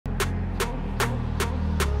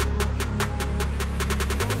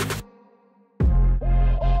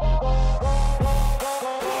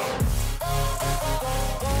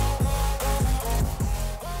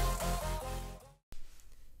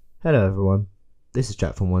Hello everyone, this is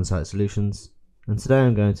Jack from One Site Solutions, and today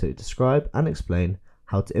I'm going to describe and explain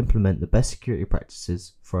how to implement the best security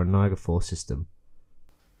practices for a Niagara 4 system.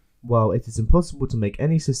 While it is impossible to make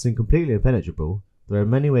any system completely impenetrable, there are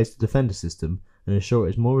many ways to defend a system and ensure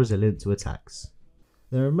it is more resilient to attacks.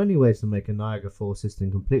 There are many ways to make a Niagara 4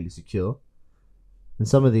 system completely secure, and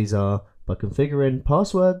some of these are by configuring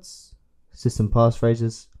passwords, system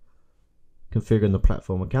passphrases, configuring the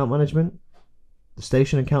platform account management, the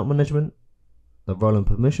station account management, the role and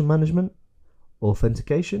permission management,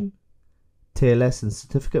 authentication, TLS and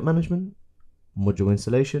certificate management, module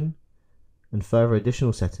installation, and further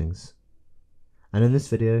additional settings. And in this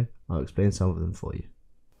video, I'll explain some of them for you.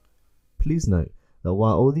 Please note that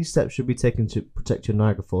while all these steps should be taken to protect your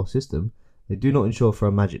Niagara 4 system, they do not ensure for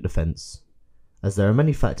a magic defense, as there are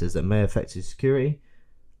many factors that may affect your security,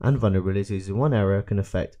 and vulnerabilities in one area can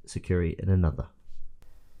affect security in another.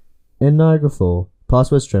 In Niagara 4,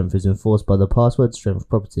 password strength is enforced by the password strength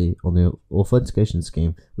property on the authentication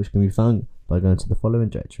scheme, which can be found by going to the following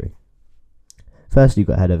directory. First, you've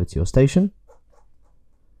got to head over to your station,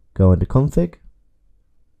 go under config,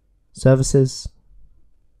 services,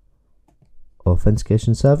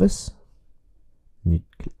 authentication service, and you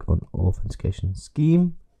click on authentication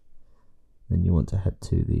scheme. Then you want to head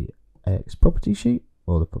to the AX property sheet,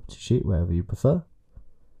 or the property sheet, wherever you prefer,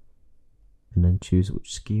 and then choose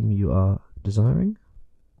which scheme you are desiring.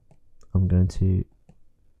 I'm going to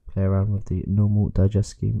play around with the normal digest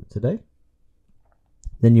scheme today.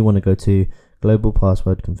 Then you want to go to global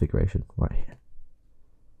password configuration right here.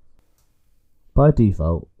 By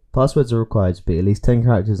default, passwords are required to be at least 10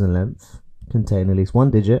 characters in length, contain at least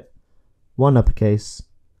one digit, one uppercase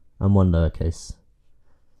and one lowercase.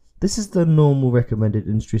 This is the normal recommended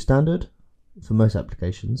industry standard for most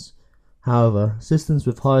applications. However, systems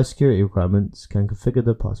with higher security requirements can configure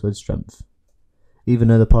the password strength. Even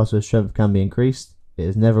though the password strength can be increased, it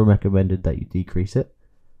is never recommended that you decrease it.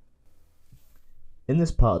 In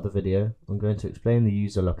this part of the video, I'm going to explain the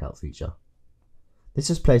user lockout feature.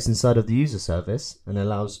 This is placed inside of the user service and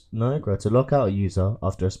allows Niagara to lock out a user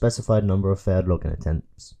after a specified number of failed login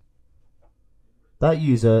attempts. That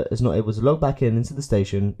user is not able to log back into the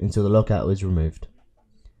station until the lockout is removed.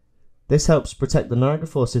 This helps protect the Niagara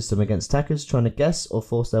 4 system against attackers trying to guess or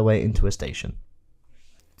force their way into a station.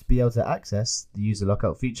 To be able to access the user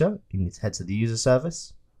lockout feature, you need to head to the user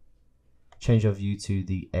service, change your view to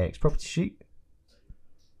the AX property sheet,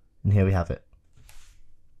 and here we have it.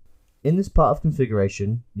 In this part of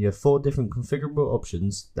configuration, you have 4 different configurable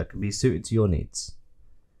options that can be suited to your needs.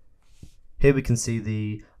 Here we can see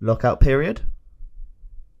the lockout period,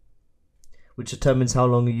 which determines how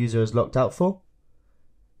long a user is locked out for.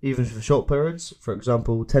 Even for short periods, for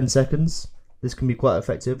example 10 seconds, this can be quite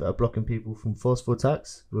effective at blocking people from forceful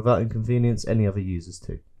attacks without inconvenience any other users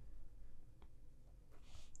too.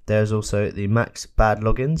 There's also the max bad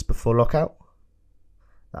logins before lockout.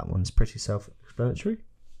 That one's pretty self-explanatory.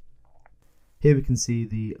 Here we can see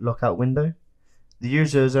the lockout window. The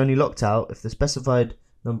user is only locked out if the specified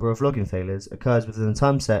number of login failures occurs within the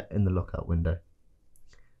time set in the lockout window.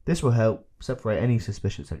 This will help separate any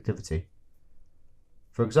suspicious activity.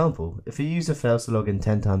 For example, if a user fails to log in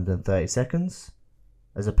 10 times in 30 seconds,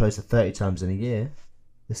 as opposed to 30 times in a year,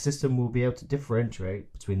 the system will be able to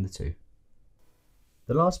differentiate between the two.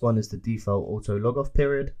 The last one is the default auto log off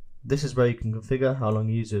period. This is where you can configure how long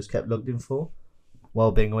a user is kept logged in for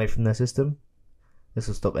while being away from their system. This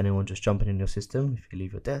will stop anyone just jumping in your system if you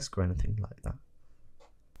leave your desk or anything like that.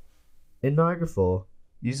 In Niagara 4,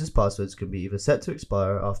 users' passwords can be either set to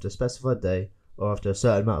expire after a specified day or after a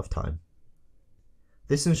certain amount of time.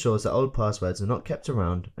 This ensures that old passwords are not kept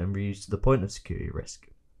around and reused to the point of security risk.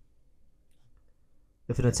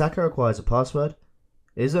 If an attacker acquires a password,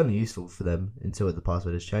 it is only useful for them until the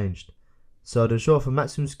password is changed, so I'd ensure for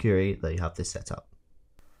maximum security that you have this set up.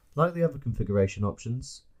 Like the other configuration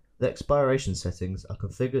options, the expiration settings are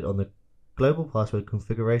configured on the global password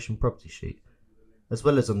configuration property sheet, as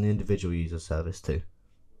well as on the individual user service too.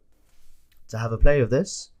 To have a play of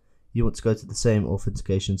this, you want to go to the same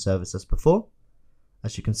authentication service as before.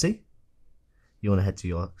 As you can see, you want to head to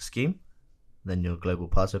your scheme, then your global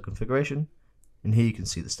password configuration, and here you can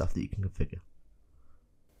see the stuff that you can configure.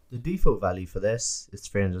 The default value for this is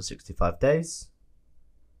 365 days,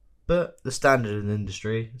 but the standard in the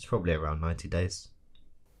industry is probably around 90 days.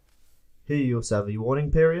 Here you also have a warning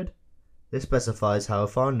period. This specifies how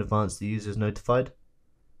far in advance the user is notified.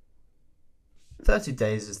 30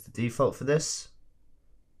 days is the default for this,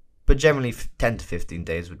 but generally 10 to 15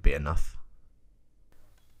 days would be enough.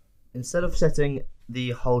 Instead of setting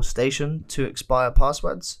the whole station to expire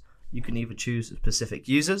passwords, you can either choose specific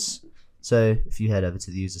users So if you head over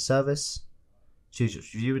to the user service, choose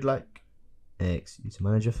which view you would like. User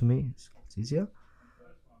manager for me, it's easier.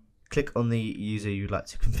 Click on the user you'd like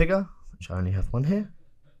to configure, which I only have one here.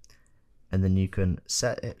 And then you can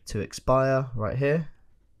set it to expire right here.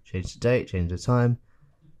 Change the date, change the time.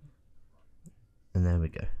 And there we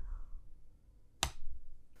go.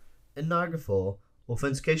 In Niagara 4,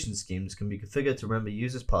 authentication schemes can be configured to remember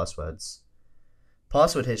users' passwords.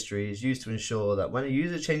 Password history is used to ensure that when a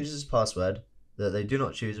user changes his password, that they do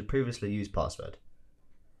not choose a previously used password.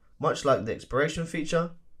 Much like the expiration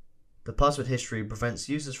feature, the password history prevents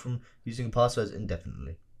users from using passwords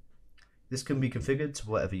indefinitely. This can be configured to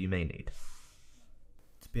whatever you may need.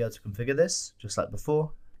 To be able to configure this, just like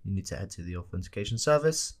before, you need to head to the authentication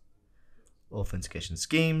service, authentication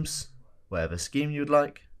schemes, whatever scheme you would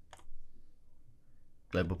like,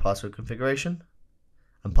 global password configuration,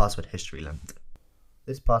 and password history length.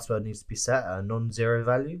 This password needs to be set at a non-zero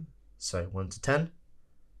value, so 1 to 10,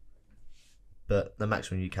 but the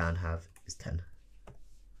maximum you can have is 10.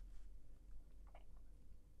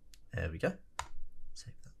 There we go.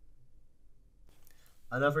 Save that.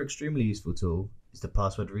 Another extremely useful tool is the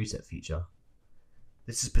password reset feature.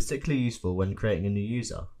 This is particularly useful when creating a new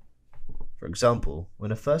user. For example,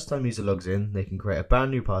 when a first-time user logs in, they can create a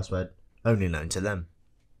brand new password only known to them.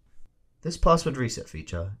 This password reset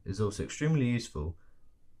feature is also extremely useful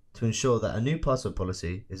to ensure that a new password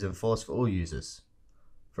policy is enforced for all users.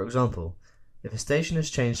 For example, if a station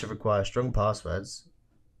is changed to require strong passwords,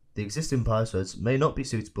 the existing passwords may not be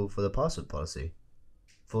suitable for the password policy,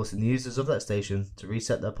 forcing the users of that station to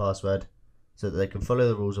reset their password so that they can follow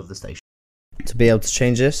the rules of the station. To be able to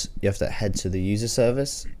change this, you have to head to the user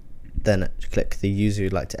service, then click the user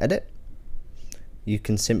you'd like to edit. You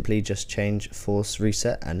can simply just change force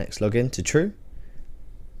reset and next login to true,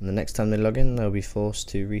 and the next time they log in, they'll be forced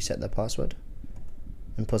to reset their password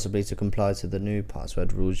and possibly to comply to the new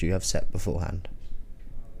password rules you have set beforehand.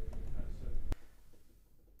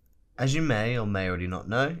 As you may or may already not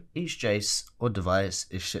know, each JACE or device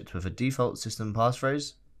is shipped with a default system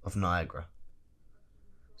passphrase of Niagara.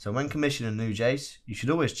 So when commissioning a new JACE, you should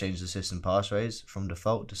always change the system passphrase from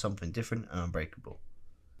default to something different and unbreakable.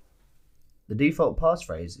 The default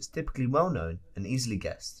passphrase is typically well known and easily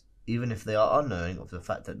guessed, even if they are unknowing of the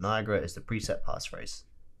fact that Niagara is the preset passphrase.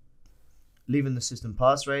 Leaving the system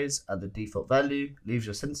passphrase at the default value leaves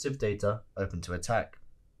your sensitive data open to attack.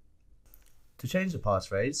 To change the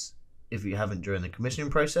passphrase, if you haven't during the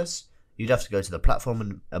commissioning process, you'd have to go to the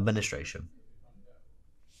platform administration.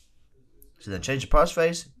 To then change the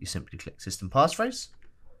passphrase, you simply click System Passphrase,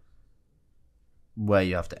 where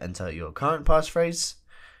you have to enter your current passphrase,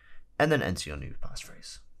 and then enter your new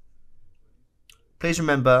passphrase. Please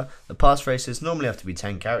remember, the passphrases normally have to be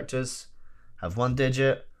 10 characters, have 1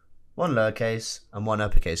 digit, 1 lowercase, and 1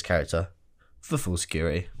 uppercase character for full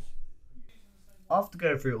security. After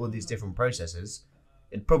going through all these different processes,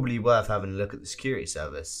 it'd probably be worth having a look at the security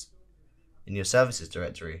service in your services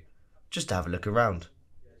directory, just to have a look around.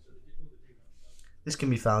 This can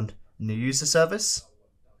be found in your user service,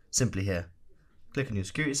 simply here. Click on your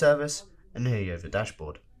security service and here you have your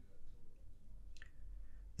dashboard.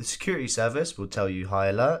 The security service will tell you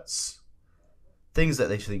high alerts, things that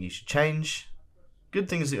they think you should change, good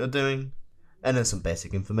things that you're doing, and then some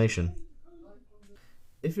basic information.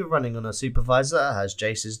 If you're running on a supervisor that has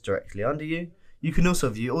JACEs directly under you, you can also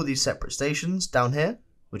view all these separate stations down here,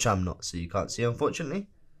 which I'm not, so you can't see unfortunately.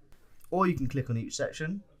 Or you can click on each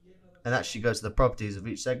section and actually go to the properties of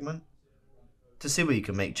each segment to see where you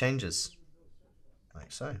can make changes,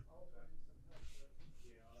 like so.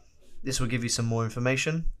 This will give you some more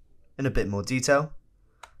information in a bit more detail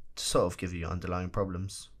to sort of give you underlying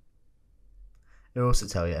problems. It will also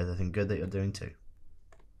tell you everything good that you're doing too.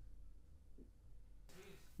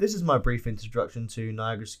 This is my brief introduction to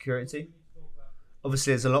Niagara security.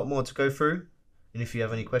 Obviously there's a lot more to go through, and if you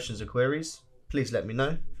have any questions or queries, please let me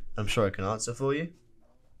know. I'm sure I can answer for you.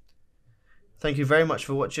 Thank you very much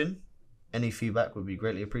for watching. Any feedback would be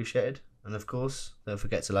greatly appreciated, and of course, don't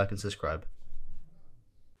forget to like and subscribe.